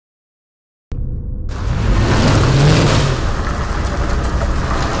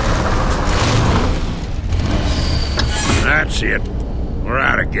That's it. We're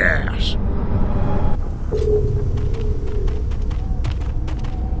out of gas.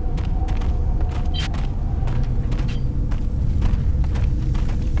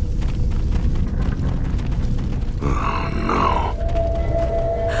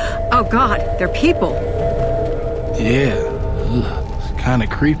 Oh God, they're people. Yeah, it's kind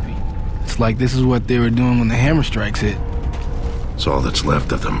of creepy. It's like this is what they were doing when the hammer strikes hit. It's all that's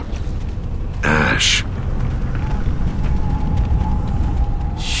left of them. Ash.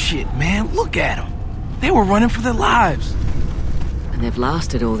 Shit, man, look at them. They were running for their lives. And they've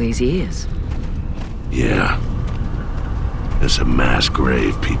lasted all these years. Yeah. It's a mass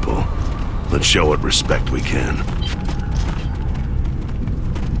grave, people. Let's show what respect we can.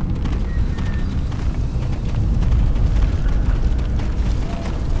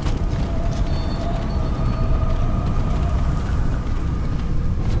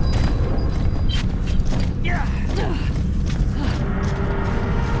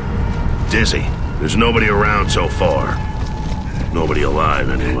 Dizzy, there's nobody around so far. Nobody alive,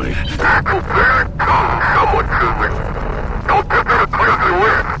 anyway.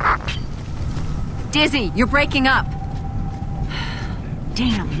 Dizzy, you're breaking up.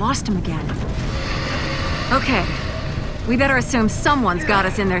 Damn, lost him again. Okay, we better assume someone's got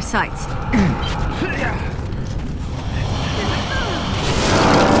us in their sights.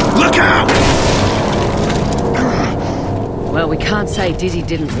 Look out! Well, we can't say Dizzy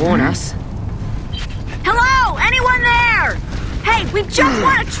didn't warn us. Hello? Anyone there? Hey, we just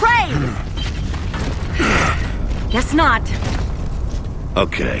want to trade! Guess not.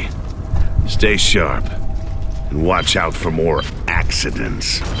 Okay. Stay sharp. And watch out for more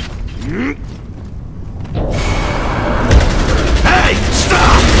accidents. Hey!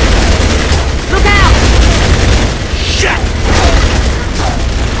 Stop! Look out! Shit!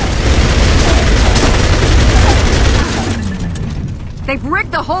 They've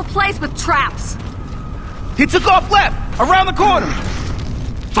rigged the whole place with traps. He took off left, around the corner.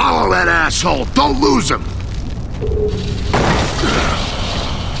 Follow that asshole! Don't lose him!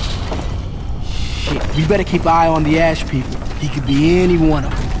 Shit, we better keep an eye on the Ash people. He could be any one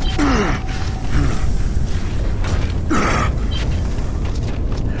of them.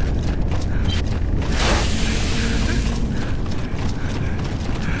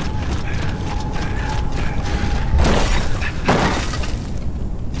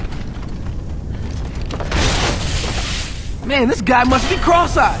 Man, this guy must be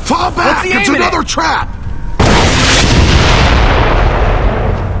cross-eyed. Fall back! It's another trap!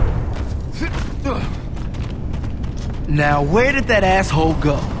 Now, where did that asshole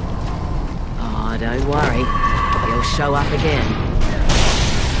go? Oh, don't worry. He'll show up again.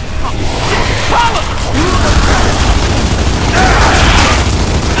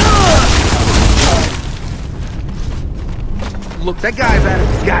 Look, that guy's out of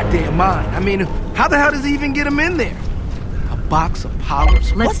his goddamn mind. I mean, how the hell does he even get him in there? A box of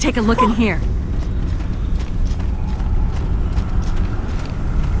polyps? Let's take a look in here.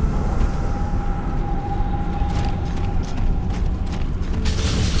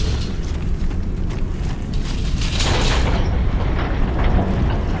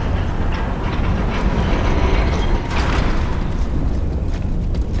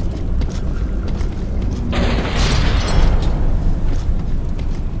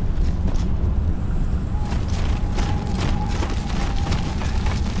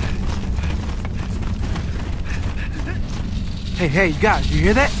 Hey, guys, you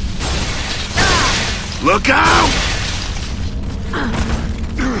hear that? Look out!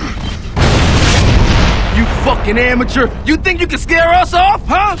 You fucking amateur! You think you can scare us off,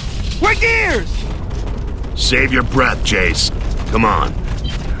 huh? We're gears! Save your breath, Jace. Come on.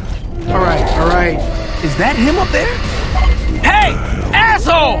 All right. Is that him up there? Hey!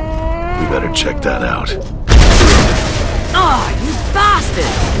 Asshole! We better check that out. Oh, you bastard!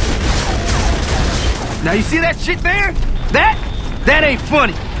 Now you see that shit there? That ain't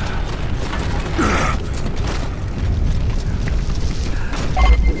funny.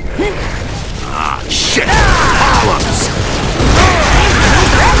 Ah, shit! Polyps!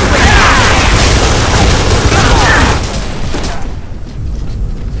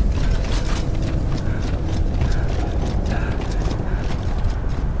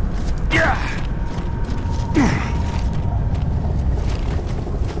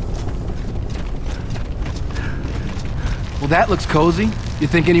 Well, that looks cozy. You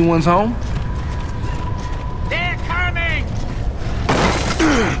think anyone's home? They're coming!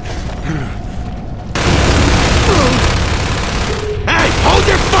 Hey, hold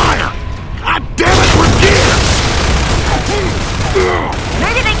your fire! God damn it, we're gears!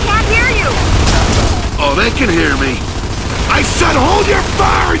 Maybe they can't hear you! Oh, they can hear me. I said hold your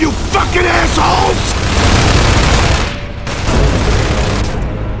fire, you fucking assholes!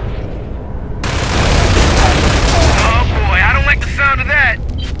 Oh boy, I don't like the sound of that.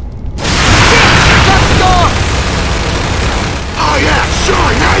 Oh yeah,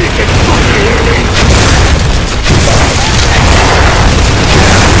 sure, now you can fucking hear me!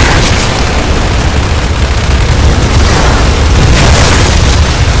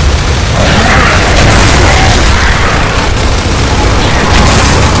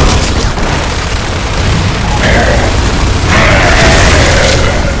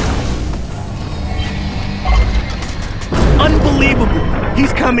 Unbelievable!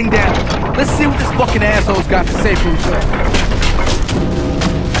 He's coming down. Let's see what this fucking asshole's got to say for himself.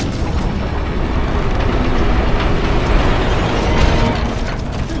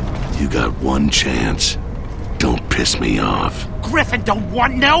 You got one chance. Don't piss me off. Griffin don't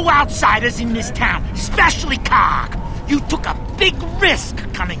want no outsiders in this town, especially Cog. You took a big risk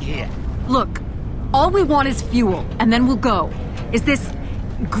coming here. Look, all we want is fuel, and then we'll go. Is this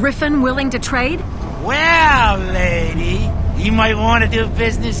Griffin willing to trade? Well, lady, he might want to do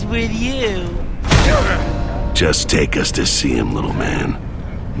business with you. Just take us to see him, little man.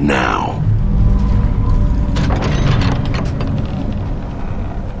 Now.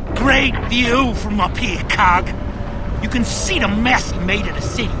 Great view from up here, Cog. You can see the mess he made of the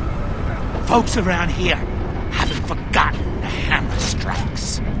city. Folks around here haven't forgotten the hammer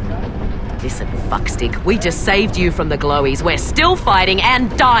strikes. Listen, fuckstick, we just saved you from the Glowies. We're still fighting and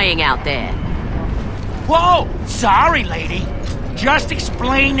dying out there. Whoa! Sorry, lady. Just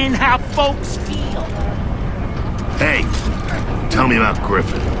explaining how folks feel. Hey, tell me about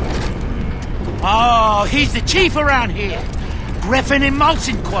Griffin. Oh, he's the chief around here. Griffin and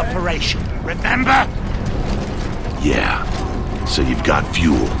Molson Corporation, remember? Yeah, so you've got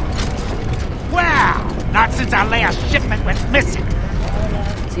fuel. Wow, not since our last shipment went missing.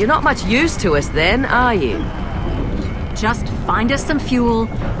 So you're not much use to us then, are you? Just find us some fuel,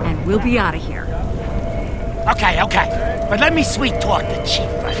 and we'll be out of here. Okay, but let me sweet talk the chief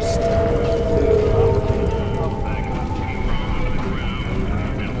first.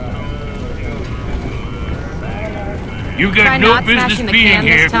 You Try got no not business smashing the being can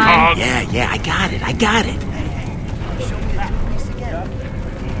here, this time. Cog. Yeah, I got it.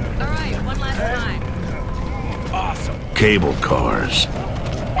 All right, one last time. Awesome. Cable cars.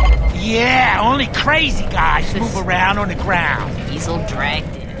 Yeah, only crazy guys move around on the ground. Diesel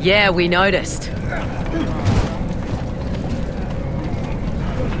dragged it. Yeah, we noticed.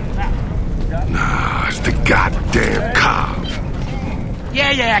 Ah, it's the goddamn car.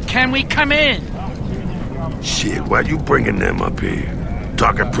 Yeah, can we come in? Shit, why you bringing them up here?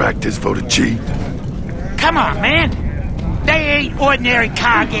 Talking practice for the chief? Come on, man. They ain't ordinary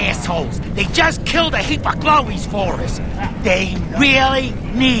Cog assholes. They just killed a heap of glowies for us. They really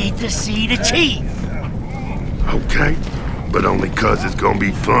need to see the chief. Okay, but only 'cause it's gonna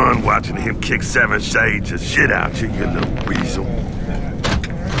be fun watching him kick 7 shades of shit out you, you little weasel.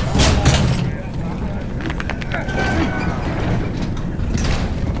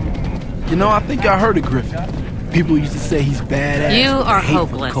 You know, I think I heard of Griffin. People used to say he's badass. You are Hate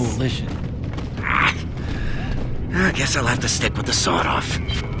for the hopeless. Coalition. I guess I'll have to stick with the sawed-off.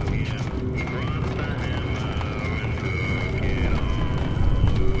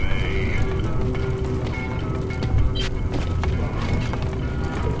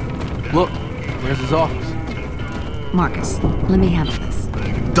 Look, there's his office. Marcus, let me handle this.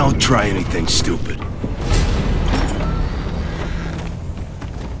 Don't try anything stupid.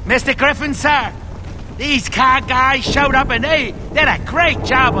 Mr. Griffin, sir. These Cog guys showed up and they did a great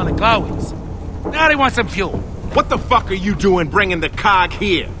job on the glowies. Now they want some fuel. What the fuck are you doing bringing the Cog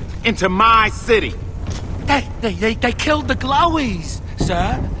here? Into my city? They killed the glowies,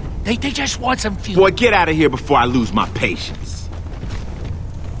 sir. They just want some fuel. Boy, get out of here before I lose my patience.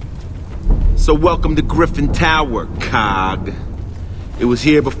 So welcome to Griffin Tower, Cog. It was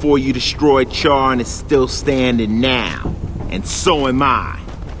here before you destroyed Char and it's still standing now. And so am I.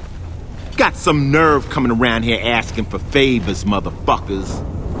 Got some nerve coming around here asking for favors, motherfuckers.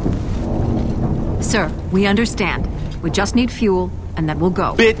 Sir, we understand. We just need fuel, and then we'll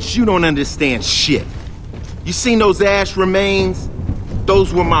go. Bitch, you don't understand shit. You seen those ash remains?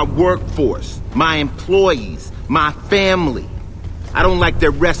 Those were my workforce, my employees, my family. I don't like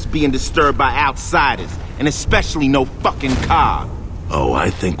their rest being disturbed by outsiders, and especially no fucking Cog. Oh,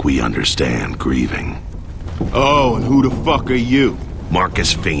 I think we understand grieving. Oh, and who the fuck are you?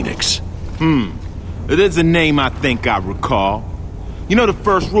 Marcus Phoenix. It is a name I think I recall. You know the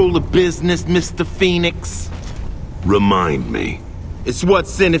first rule of business, Mr. Phoenix? Remind me. It's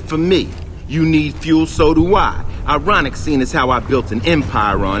what's in it for me. You need fuel, so do I. Ironic seeing as how I built an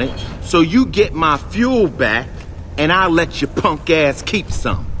empire on it. So you get my fuel back, and I'll let your punk ass keep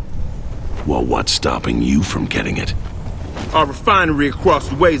some. Well, what's stopping you from getting it? Our refinery across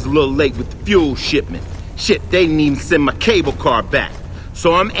the way is a little late with the fuel shipment. Shit, they didn't even send my cable car back.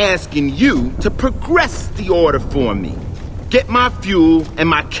 So I'm asking you to progress the order for me. Get my fuel and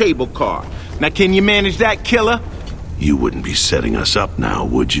my cable car. Now can you manage that, killer? You wouldn't be setting us up now,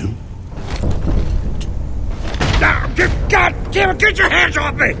 would you? Now, God damn it, get your hands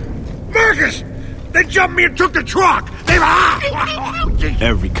off me! Marcus! They jumped me and took the truck!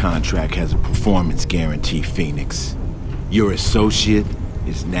 Every contract has a performance guarantee, Phoenix. Your associate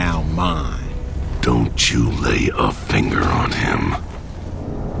is now mine. Don't you lay a finger on him.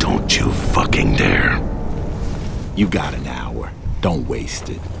 Don't you fucking dare. You got an hour. Don't waste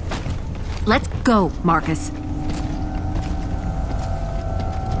it. Let's go, Marcus.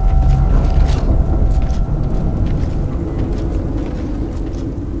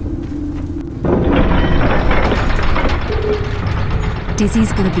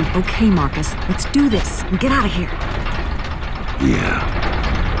 Dizzy's gonna be okay, Marcus. Let's do this and get out of here. Yeah,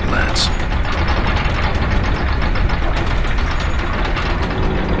 let's.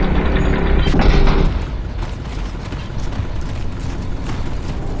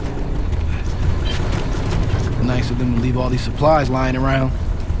 Nice of them to leave all these supplies lying around.